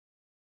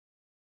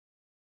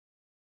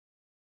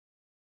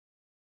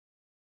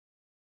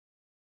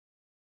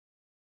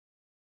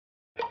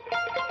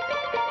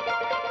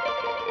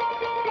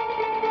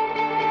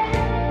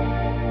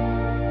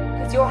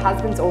your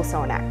husband's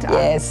also an actor.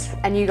 Yes.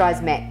 And you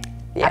guys met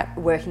Yeah.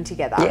 working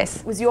together.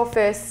 Yes. Was your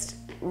first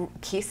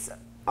kiss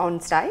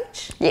on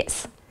stage?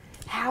 Yes.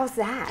 How's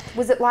that?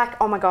 Was it like,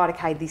 oh my God,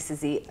 okay, this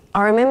is it?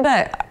 I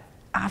remember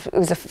it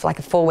was like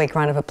a 4-week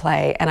run of a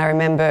play, and I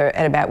remember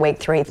at about week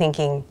 3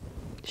 thinking,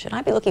 should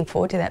I be looking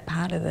forward to that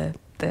part of the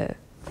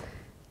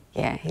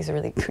yeah, he's a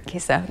really good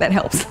kisser. That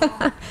helps.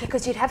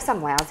 Because you'd have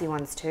some lousy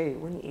ones too,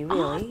 wouldn't you,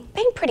 really? I've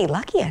been pretty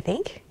lucky, I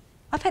think.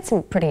 I've had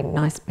some pretty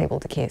nice people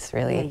to kiss,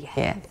 really.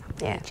 Yeah,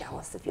 I'm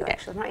jealous of you,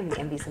 actually. I'm not even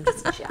envious, I'm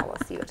just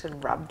jealous. You got to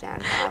rub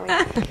down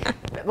Harley.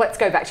 Let's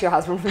go back to your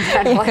husband from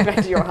Dan Harley,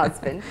 back to your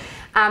husband.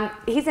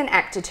 He's an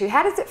actor too.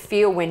 How does it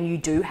feel when you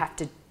do have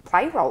to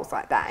play roles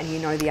like that and you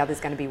know the other's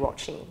going to be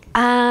watching?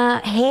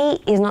 He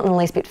is not in the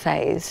least bit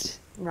phased.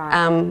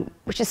 Right.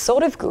 Which is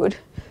sort of good.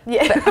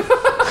 Yeah.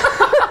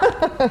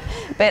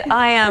 But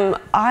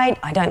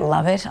I don't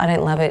love it. I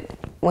don't love it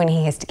when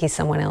he has to kiss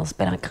someone else,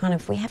 but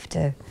we have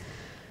to,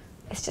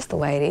 it's just the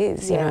way it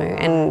is, you know,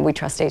 and we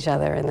trust each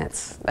other, and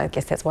I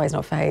guess that's why he's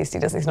not phased.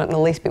 He's not in the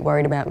least bit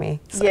worried about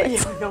me. So.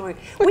 No.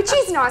 Which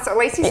is nice, at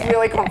least he's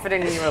really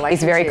confident in your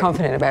relationship. He's very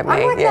confident about me.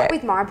 I'm like that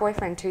with my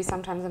boyfriend too.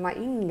 Sometimes I'm like,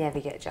 you never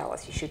get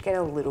jealous. You should get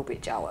a little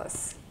bit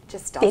jealous.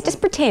 Just doesn't. Yeah,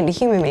 just pretend,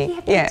 humour me.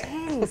 Yeah,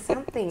 pretend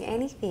something,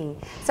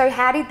 anything. So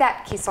how did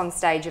that kiss on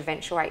stage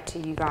eventuate to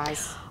you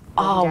guys?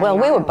 Oh, well,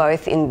 we were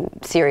both in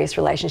serious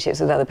relationships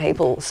with other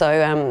people.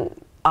 So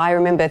I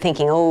remember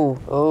thinking,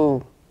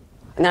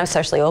 and I was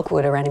socially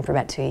awkward around him for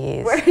about 2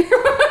 years.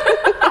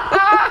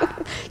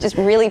 Just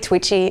really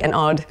twitchy and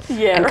odd.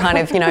 Yeah. And kind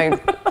of, you know,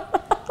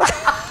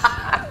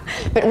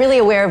 but really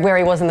aware of where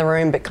he was in the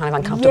room, but kind of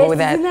uncomfortable with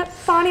that. Isn't that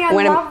funny? I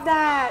love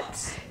that.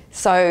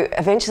 So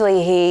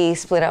eventually he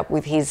split up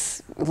with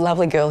his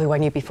lovely girl who I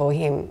knew before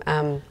him.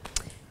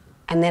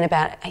 And then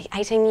about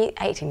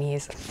 18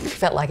 years,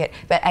 felt like it,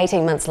 but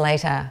 18 months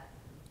later,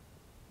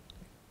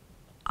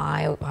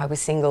 I was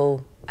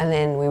single, and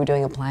then we were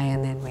doing a play,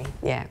 and then we,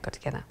 got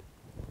together.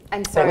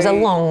 And so it was a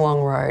long,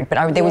 long road,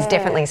 but there was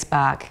definitely a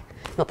spark.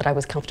 Not that I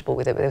was comfortable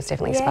with it, but there was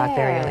definitely a spark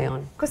very early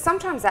on. Because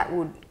sometimes that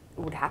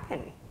would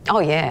happen. Oh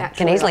yeah, it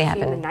can easily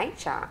happen. Human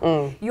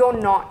nature. You're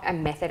not a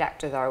method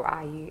actor though,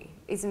 are you?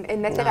 A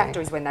method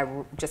actor is when they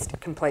just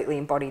completely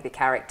embody the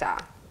character.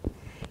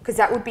 Because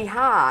that would be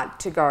hard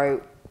to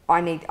go,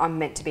 I'm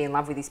meant to be in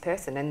love with this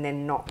person, and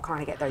then not kind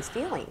of get those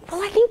feelings.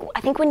 Well, I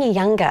think when you're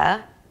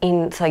younger,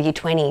 your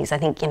 20s, I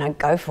think, you know,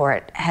 go for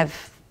it.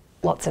 Have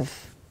lots of,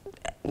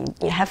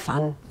 have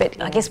fun.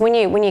 But I guess when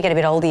you get a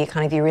bit older,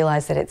 you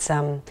realise that it's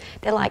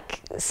they're like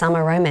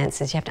summer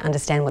romances. You have to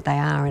understand what they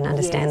are and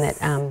understand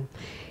that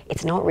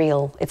it's not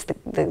real. It's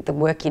the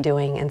work you're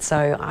doing. And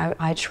so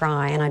I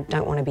try, and I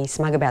don't want to be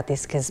smug about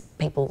this because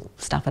people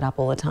stuff it up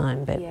all the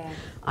time. But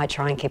I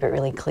try and keep it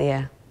really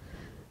clear.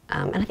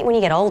 And I think when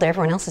you get older,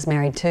 everyone else is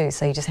married too,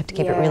 so you just have to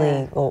keep it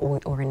really,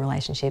 or in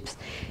relationships,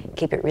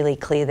 keep it really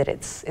clear that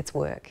it's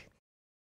work.